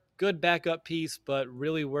starter, good backup piece, but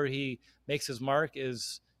really where he makes his mark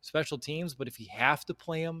is special teams. But if you have to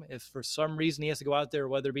play him, if for some reason he has to go out there,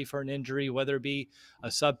 whether it be for an injury, whether it be a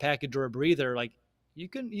sub package or a breather, like you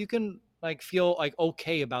can like feel like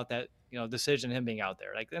okay about that, decision, him being out there.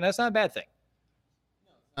 Like, and that's not a bad thing.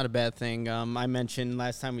 Not a bad thing. I mentioned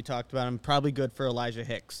last time we talked about him, probably good for Elijah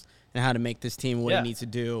Hicks and how to make this team what he needs to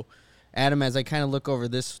do. Adam, as I kind of look over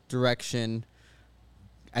this direction,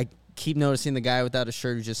 I keep noticing the guy without a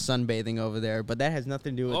shirt who's just sunbathing over there, but that has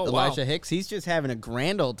nothing to do with Elijah Hicks. He's just having a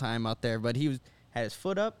grand old time out there, but had his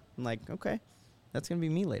foot up. I'm like, okay, that's going to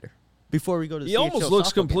be me later. Before we go to the He almost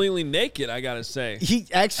looks completely game. naked, I got to say. He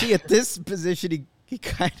actually, at this position, he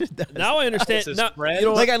kind of does. Now I understand.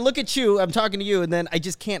 I look at you, I'm talking to you, and then I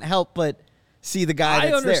just can't help but see the guy that's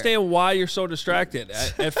there. I understand why you're so distracted.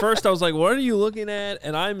 At first, I was like, what are you looking at?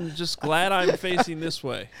 And I'm just glad I'm facing this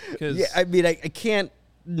way. Yeah, I can't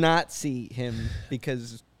not see him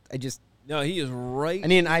because I just... No, he is right. I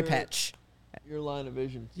need an eye patch. Your line of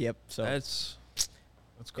vision. Yep. So That's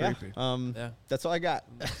creepy. Yeah. That's all I got.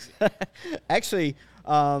 Actually,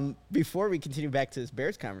 before we continue back to this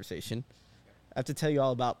Bears conversation, I have to tell you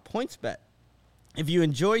all about PointsBet. If you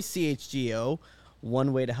enjoy CHGO,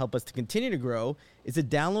 one way to help us to continue to grow is to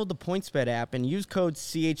download the PointsBet app and use code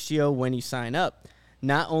CHGO when you sign up.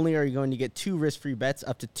 Not only are you going to get 2 risk-free bets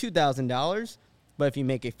up to $2,000, but if you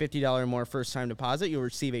make a $50 or more first-time deposit, you'll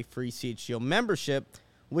receive a free CHGO membership,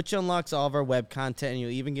 which unlocks all of our web content, and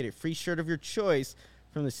you'll even get a free shirt of your choice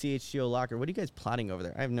from the CHGO locker. What are you guys plotting over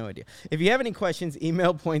there? I have no idea. If you have any questions,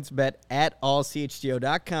 email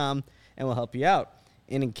pointsbet@allchgo.com, and we'll help you out.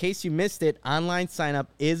 And in case you missed it, online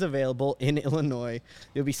sign-up is available in Illinois.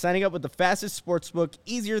 You'll be signing up with the fastest sportsbook,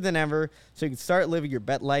 easier than ever, so you can start living your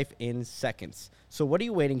bet life in seconds. So what are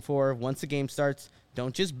you waiting for? Once the game starts,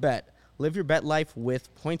 don't just bet. Live your bet life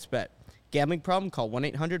with PointsBet. Gambling problem? Call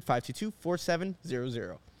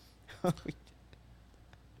 1-800-522-4700.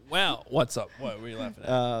 Wow. What's up? What were you laughing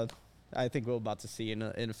at? I think we're about to see in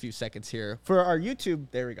a few seconds here. For our YouTube,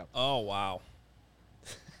 there we go. Oh, wow.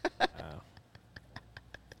 Wow.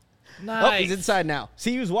 Nice. Oh, he's inside now.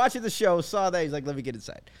 See, he was watching the show, saw that. He's like, let me get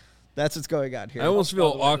inside. That's what's going on here. I almost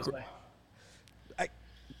feel awkward. I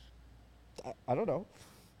don't know.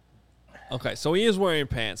 Okay, so he is wearing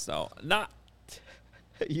pants, though. Not.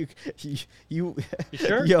 You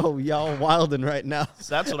sure? Yo, y'all wilding right now.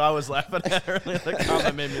 So that's what I was laughing at earlier. The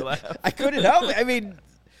comment made me laugh. I couldn't help it. I mean,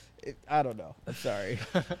 I don't know. I'm sorry.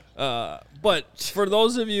 But for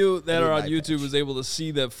those of you that are on YouTube patch. was able to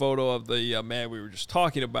see that photo of the man we were just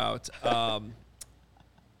talking about,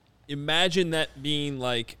 imagine that being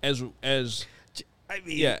like as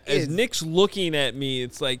Nick's looking at me,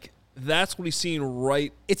 it's like that's what he's seeing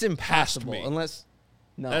right. It's impossible me. Unless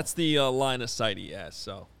no. That's the line of sight he has.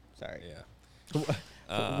 So sorry. Yeah.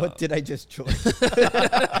 What did I just join?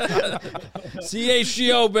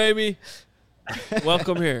 CHGO, baby.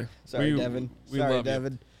 Welcome here. Sorry, Devin. We Sorry, love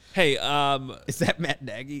Devin. You. Hey, is that Matt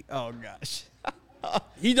Nagy? Oh gosh.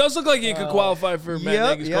 He does look like he could qualify for Matt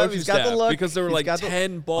Nagy's coaching he's got staff the look. because there were He's like got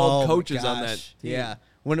 10 bald coaches on that gosh. team. Yeah.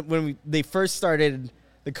 When they first started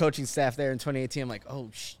the coaching staff there in 2018. I'm like,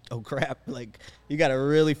 oh crap! Like you got to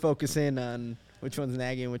really focus in on which one's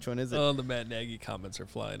Nagy and which one isn't. Oh, the Matt Nagy comments are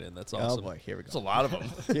flying in. That's awesome. Oh boy, here we go. There's a lot of them.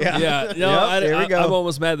 Yeah, Yeah. No, Here we go. I'm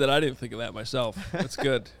almost mad that I didn't think of that myself. That's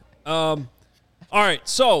good. All right.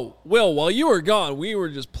 So, Will, while you were gone, we were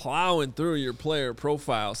just plowing through your player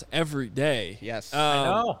profiles every day. Yes. I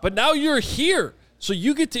know. But now you're here, so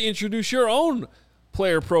you get to introduce your own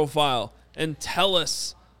player profile and tell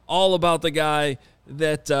us all about the guy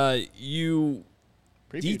that you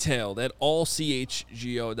detailed at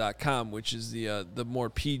allchgo.com, which is the more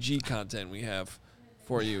PG content we have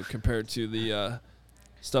for you compared to the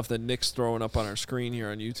stuff that Nick's throwing up on our screen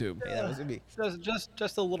here on YouTube. Yeah, that was gonna be.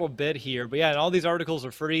 Just a little bit here, but yeah, and all these articles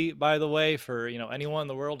are free, by the way, for anyone in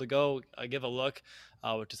the world to go give a look,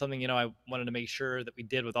 which is something I wanted to make sure that we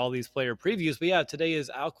did with all these player previews. But yeah, today is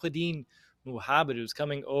Al-Quadin Muhammad, who's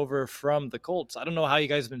coming over from the Colts. I don't know how you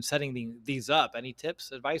guys have been setting these up. Any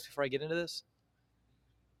tips, advice before I get into this?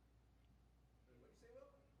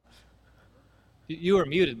 You were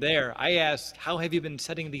muted there. I asked, how have you been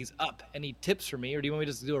setting these up? Any tips for me, or do you want me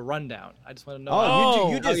to just do a rundown? I just want to know how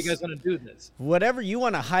you guys want to do this. Whatever you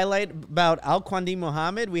want to highlight about Al-Quadin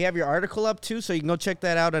Muhammad, we have your article up too, so you can go check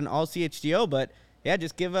that out on allchgo. But yeah,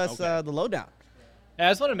 just give us the lowdown. I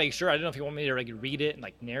just want to make sure. I don't know if you want me to read it and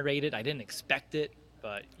narrate it. I didn't expect it,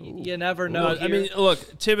 but you never know. Well, I mean,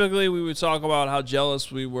 look, typically we would talk about how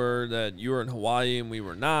jealous we were that you were in Hawaii and we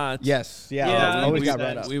were not. Yes. Yeah. Always got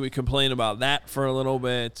brought up. We would complain about that for a little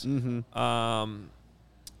bit. Mm-hmm.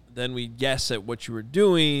 Then we guess at what you were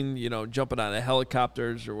doing, jumping out of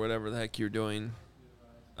helicopters or whatever the heck you're doing.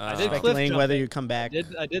 I did speculating whether you come back.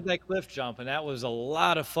 I did that cliff jump, and that was a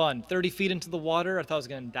lot of fun. 30 feet into the water. I thought I was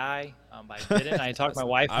going to die, but I didn't. I talked to my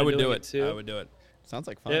wife. I would do it too. I would do it. Sounds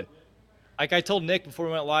like fun. Like I told Nick before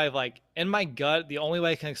we went live, in my gut, the only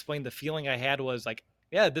way I can explain the feeling I had was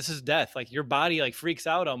yeah, this is death. Your body freaks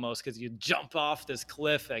out almost because you jump off this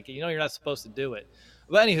cliff. You're not supposed to do it.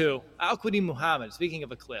 But anywho, Al-Quadin Muhammad, speaking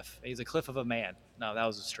of a cliff, he's a cliff of a man. No, that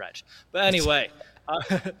was a stretch. But anyway,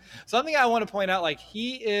 something I want to point out,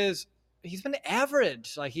 he's been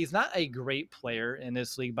average. He's not a great player in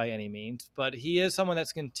this league by any means, but he is someone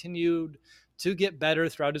that's continued to get better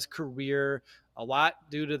throughout his career, a lot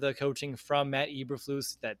due to the coaching from Matt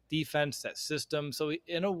Eberflus, that defense, that system. So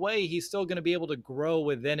in a way, he's still going to be able to grow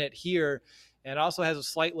within it here, and also has a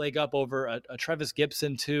slight leg up over a Travis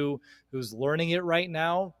Gibson too, who's learning it right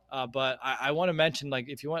now. But I want to mention,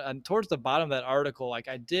 if you want, towards the bottom of that article,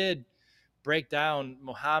 I did break down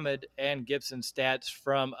Muhammad and Gibson stats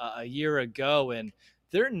from a year ago, and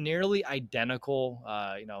they're nearly identical.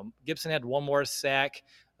 Gibson had one more sack.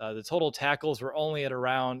 The total tackles were only at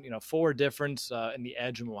around 4 difference in the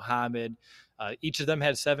edge of Muhammad. Each of them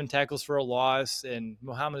had 7 tackles for a loss, and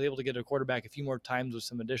Muhammad was able to get a quarterback a few more times with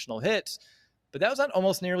some additional hits. But that was on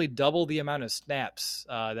almost nearly double the amount of snaps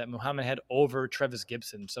that Muhammad had over Travis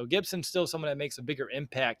Gibson. So Gibson's still someone that makes a bigger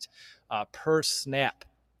impact per snap.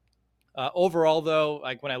 Overall, though,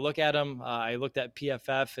 when I look at him, I looked at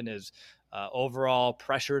PFF and his overall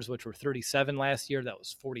pressures, which were 37 last year. That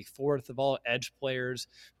was 44th of all edge players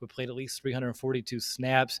who played at least 342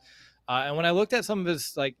 snaps. And when I looked at some of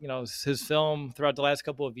his, his film throughout the last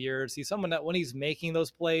couple of years, he's someone that when he's making those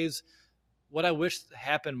plays, what I wish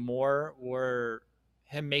happened more were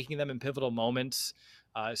him making them in pivotal moments.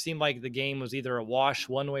 It seemed like the game was either a wash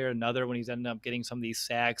one way or another when he's ended up getting some of these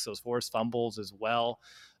sacks, those forced fumbles as well.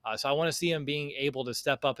 So I want to see him being able to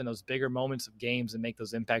step up in those bigger moments of games and make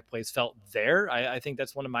those impact plays felt there. I think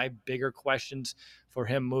that's one of my bigger questions for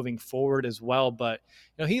him moving forward as well. But,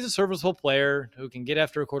 he's a serviceable player who can get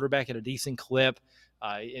after a quarterback at a decent clip.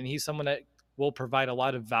 And he's someone that will provide a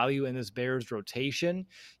lot of value in this Bears rotation.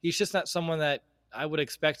 He's just not someone that I would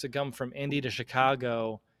expect to come from Indy to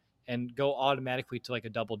Chicago and go automatically to a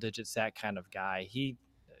double-digit sack kind of guy.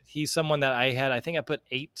 He's someone that I think I put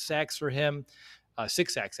 8 sacks for him.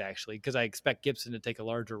 6 sacks actually, because I expect Gibson to take a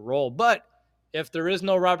larger role. But if there is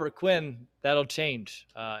no Robert Quinn, that'll change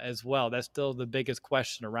as well. That's still the biggest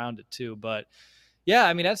question around it too. But yeah,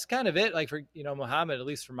 I mean, that's kind of it. For Muhammad, at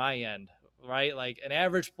least from my end, right? An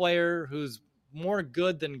average player who's more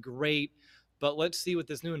good than great. But let's see with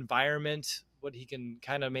this new environment, what he can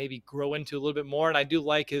kind of maybe grow into a little bit more. And I do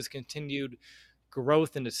like his continued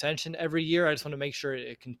growth and ascension every year. I just want to make sure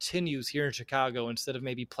it continues here in Chicago instead of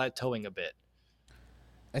maybe plateauing a bit.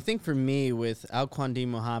 I think for me with Al-Quadin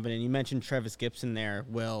Muhammad, and you mentioned Travis Gibson there,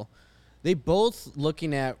 Will, they both,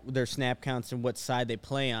 looking at their snap counts and what side they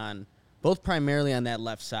play on, both primarily on that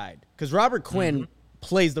left side. Because Robert Quinn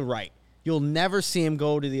plays the right. You'll never see him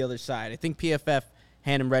go to the other side. I think PFF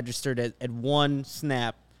had him registered at 1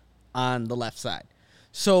 snap on the left side.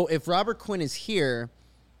 So if Robert Quinn is here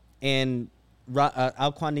and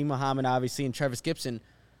Alquan Muhammad, obviously, and Travis Gibson,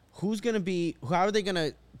 how are they going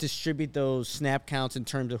to distribute those snap counts in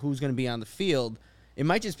terms of who's going to be on the field? It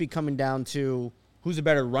might just be coming down to who's a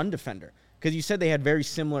better run defender. Because you said they had very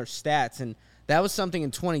similar stats, and that was something in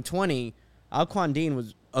 2020. Alquan Dean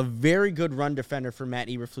was a very good run defender for Matt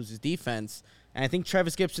Eberflus's defense, and I think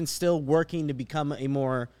Travis Gibson's still working to become a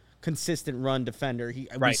more consistent run defender.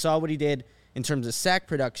 We saw what he did in terms of sack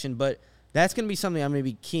production, but that's going to be something I'm going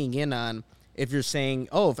to be keying in on if you're saying,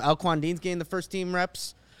 if Alquan Dean's getting the first-team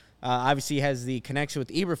reps, obviously he has the connection with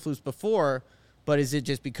Eberflus before, but is it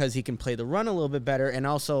just because he can play the run a little bit better and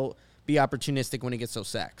also be opportunistic when he gets those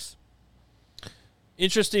sacks?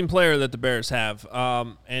 Interesting player that the Bears have,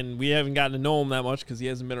 and we haven't gotten to know him that much because he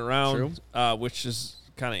hasn't been around, which is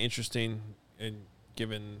kind of interesting, and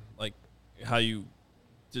given like how you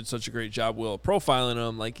did such a great job, Will, profiling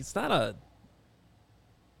him. Like, it's not a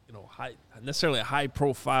necessarily a high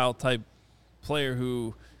profile type player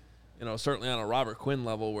who, certainly on a Robert Quinn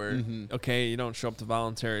level where okay, you don't show up to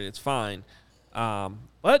voluntary, it's fine.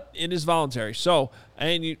 But it is voluntary. So,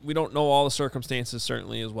 and we don't know all the circumstances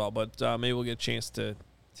certainly as well, but maybe we'll get a chance to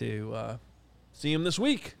see him this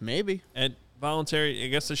week. Maybe. And voluntary, I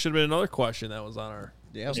guess there should have been another question that was on our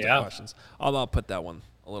list of questions. Although I'll put that one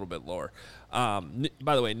a little bit lower.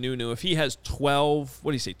 By the way, Nunu, if he has 12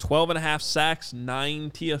 and a half sacks,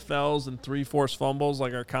 9 TFLs, and 3 forced fumbles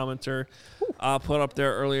like our commenter put up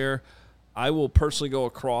there earlier, I will personally go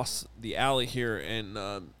across the alley here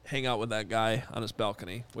and hang out with that guy on his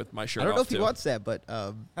balcony with my shirt off. I don't know if he wants that, but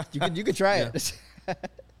you could try it.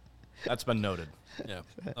 That's been noted. Yeah,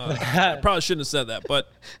 I probably shouldn't have said that,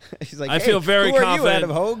 but he's like, I feel very confident. You, Adam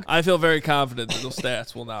Hogue? I feel very confident that those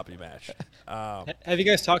stats will not be matched. Have you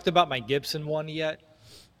guys talked about my Gibson one yet?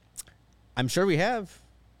 I'm sure we have.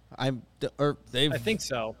 I think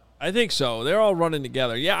so. I think so. They're all running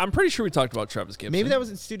together. Yeah, I'm pretty sure we talked about Travis Gibson. Maybe that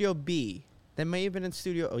was in Studio B. That may have been in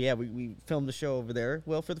Studio. Oh yeah, we filmed the show over there.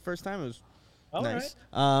 Well, for the first time, it was nice.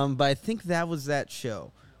 Right. But I think that was that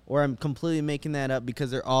show. Or I'm completely making that up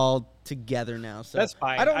because they're all together now. So that's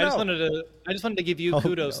fine. I don't know. I just wanted to give you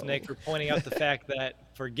kudos, Nick, for pointing out the fact that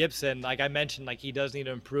for Gibson, like I mentioned, like he does need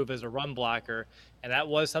to improve as a run blocker, and that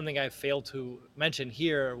was something I failed to mention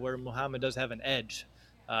here, where Muhammad does have an edge.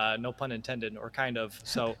 No pun intended, or kind of.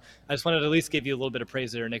 So I just wanted to at least give you a little bit of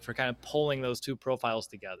praise there, Nick, for kind of pulling those two profiles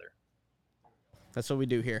together. That's what we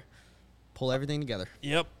do here. Pull everything together.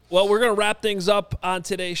 Yep. Well, we're going to wrap things up on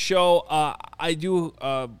today's show. I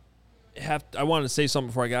wanted to say something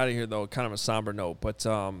before I got out of here, though, kind of a somber note. But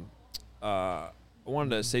I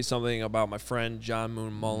wanted to say something about my friend John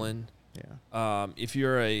Moon Mullen. Yeah. If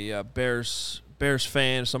you're a Bears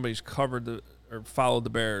fan, somebody's covered or followed the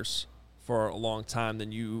Bears for a long time,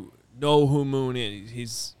 then you know who Moon is.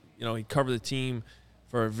 He's he covered the team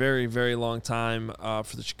for a very, very long time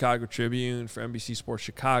for the Chicago Tribune, for NBC Sports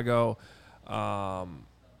Chicago. I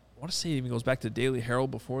want to say it even goes back to Daily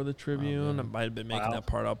Herald before the Tribune. I might have been making that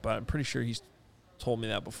part up, but I'm pretty sure he's told me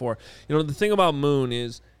that before. The thing about Moon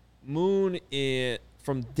is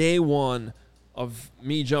from day one of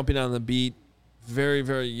me jumping on the beat, very,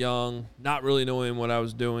 very young, not really knowing what I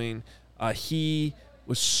was doing, he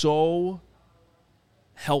was so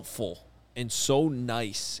helpful and so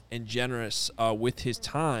nice and generous with his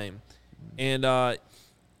time. And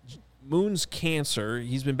Moon's cancer,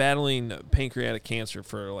 he's been battling pancreatic cancer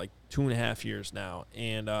for like 2.5 years now,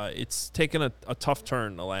 and it's taken a tough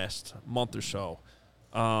turn the last month or so.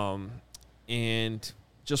 And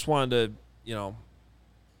just wanted to,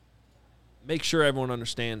 make sure everyone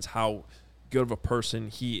understands how good of a person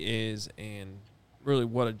he is and really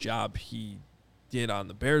what a job he did on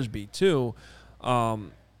the Bears beat too.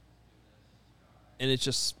 And it's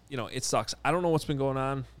just, it sucks. I don't know what's been going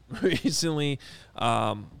on recently,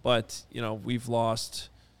 but, we've lost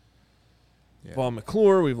Vaughn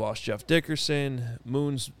McClure. We've lost Jeff Dickerson.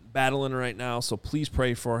 Moon's battling right now, so please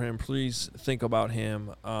pray for him. Please think about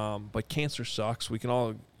him. But cancer sucks. We can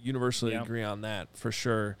all universally agree on that for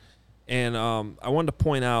sure. And I wanted to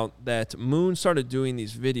point out that Moon started doing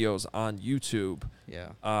these videos on YouTube. Yeah.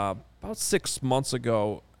 About 6 months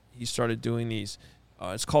ago, he started doing these.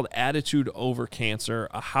 It's called Attitude Over Cancer,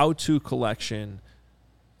 a how-to collection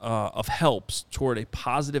of helps toward a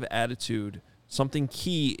positive attitude, something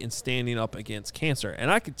key in standing up against cancer. And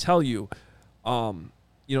I could tell you, the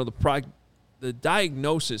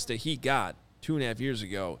diagnosis that he got 2.5 years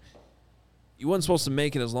ago, he wasn't supposed to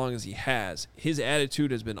make it as long as he has. His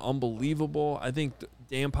attitude has been unbelievable. I think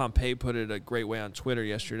Dan Pompei put it a great way on Twitter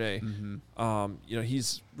yesterday. Mm-hmm.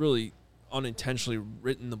 He's really unintentionally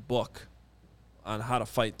written the book on how to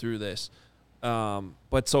fight through this.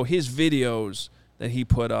 But so his videos that he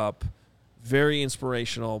put up, very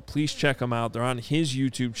inspirational. Please check them out. They're on his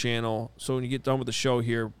YouTube channel. So when you get done with the show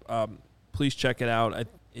here, please check it out.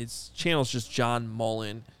 His channel is just John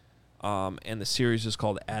Mullen, and the series is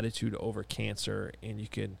called Attitude Over Cancer. And you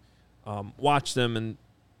can watch them and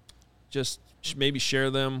just maybe share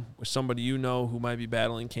them with somebody you know who might be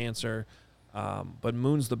battling cancer. But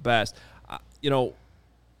Moon's the best.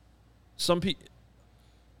 Some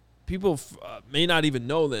people may not even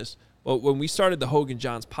know this, but when we started the Hogan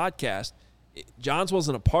Johns podcast, Johns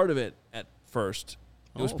wasn't a part of it at first.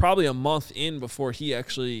 It was probably a month in before he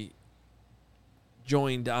actually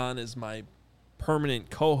joined on as my permanent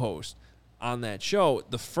co-host on that show.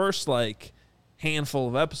 The first handful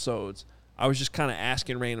of episodes, I was just kind of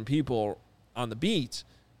asking random people on the beat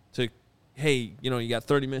to, hey, you got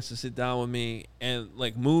 30 minutes to sit down with me. And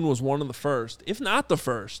Moon was one of the first, if not the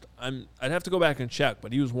first. I'd have to go back and check,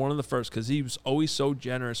 but he was one of the first because he was always so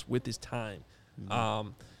generous with his time.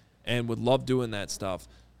 And would love doing that stuff.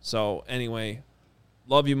 So anyway,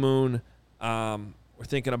 love you, Moon. We're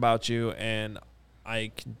thinking about you, and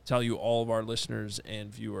I can tell you all of our listeners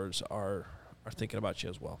and viewers are thinking about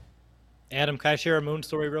you as well. Adam, can I share a Moon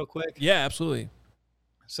story real quick? Yeah, absolutely.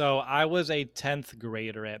 So I was a 10th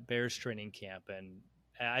grader at Bears training camp, and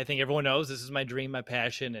I think everyone knows this is my dream, my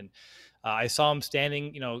passion, and I saw him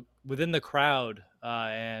standing, within the crowd,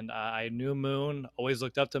 and I knew Moon, always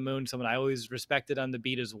looked up to Moon, someone I always respected on the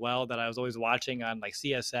beat as well, that I was always watching on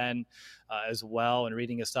CSN as well and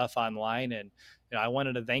reading his stuff online. And I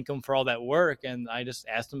wanted to thank him for all that work, and I just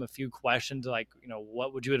asked him a few questions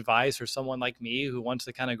what would you advise for someone like me who wants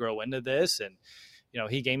to kind of grow into this? And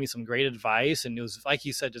he gave me some great advice, and it was, like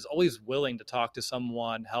he said, just always willing to talk to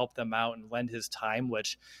someone, help them out, and lend his time,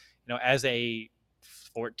 which, as a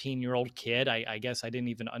 14-year-old kid, I guess I didn't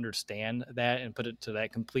even understand that and put it to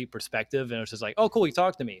that complete perspective. And it was just oh, cool, he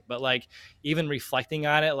talked to me. But even reflecting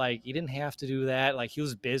on it, he didn't have to do that. He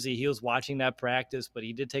was busy. He was watching that practice, but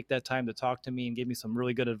he did take that time to talk to me and give me some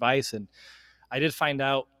really good advice. And I did find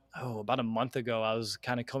out, about a month ago, I was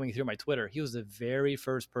kind of combing through my Twitter. He was the very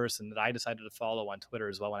first person that I decided to follow on Twitter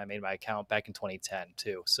as well when I made my account back in 2010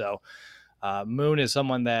 too. So Moon is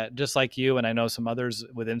someone that, just like you, and I know some others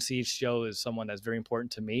within CHGO, is someone that's very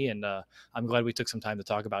important to me. And I'm glad we took some time to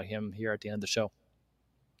talk about him here at the end of the show.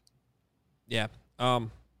 Yeah.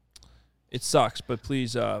 It sucks, but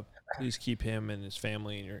please keep him and his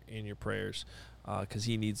family in your prayers, because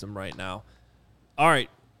he needs them right now. All right.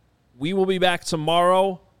 We will be back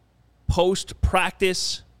tomorrow,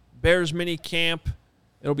 post-practice, Bears Minicamp.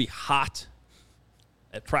 It'll be hot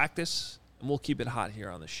at practice, and we'll keep it hot here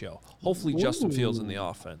on the show. Hopefully Justin Fields in the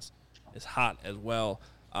offense is hot as well.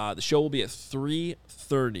 The show will be at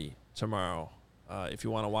 3:30 tomorrow. If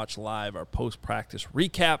you want to watch live our post-practice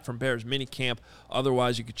recap from Bears Minicamp.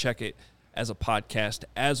 Otherwise, you can check it as a podcast.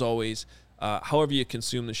 As always, however you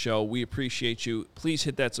consume the show, we appreciate you. Please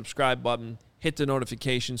hit that subscribe button. Hit the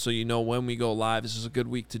notification so you know when we go live. This is a good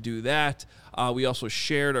week to do that. We also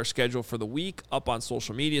shared our schedule for the week up on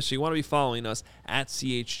social media, so you want to be following us at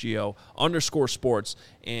CHGO_sports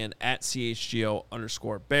and at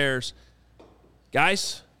CHGO_Bears.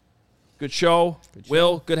 Guys, good show.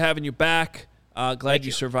 Will, good having you back. Glad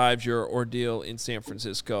you survived your ordeal in San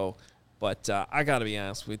Francisco. But I got to be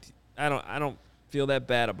honest with you, I don't feel that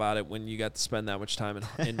bad about it when you got to spend that much time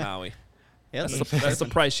in Maui. Yeah, that's the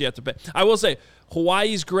price you have to pay. I will say,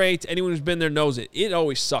 Hawaii's great. Anyone who's been there knows it. It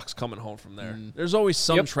always sucks coming home from there. There's always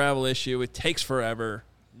some travel issue. It takes forever.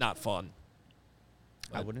 Not fun.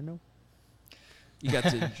 I wouldn't know. You got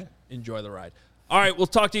to enjoy the ride. All right, we'll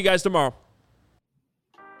talk to you guys tomorrow.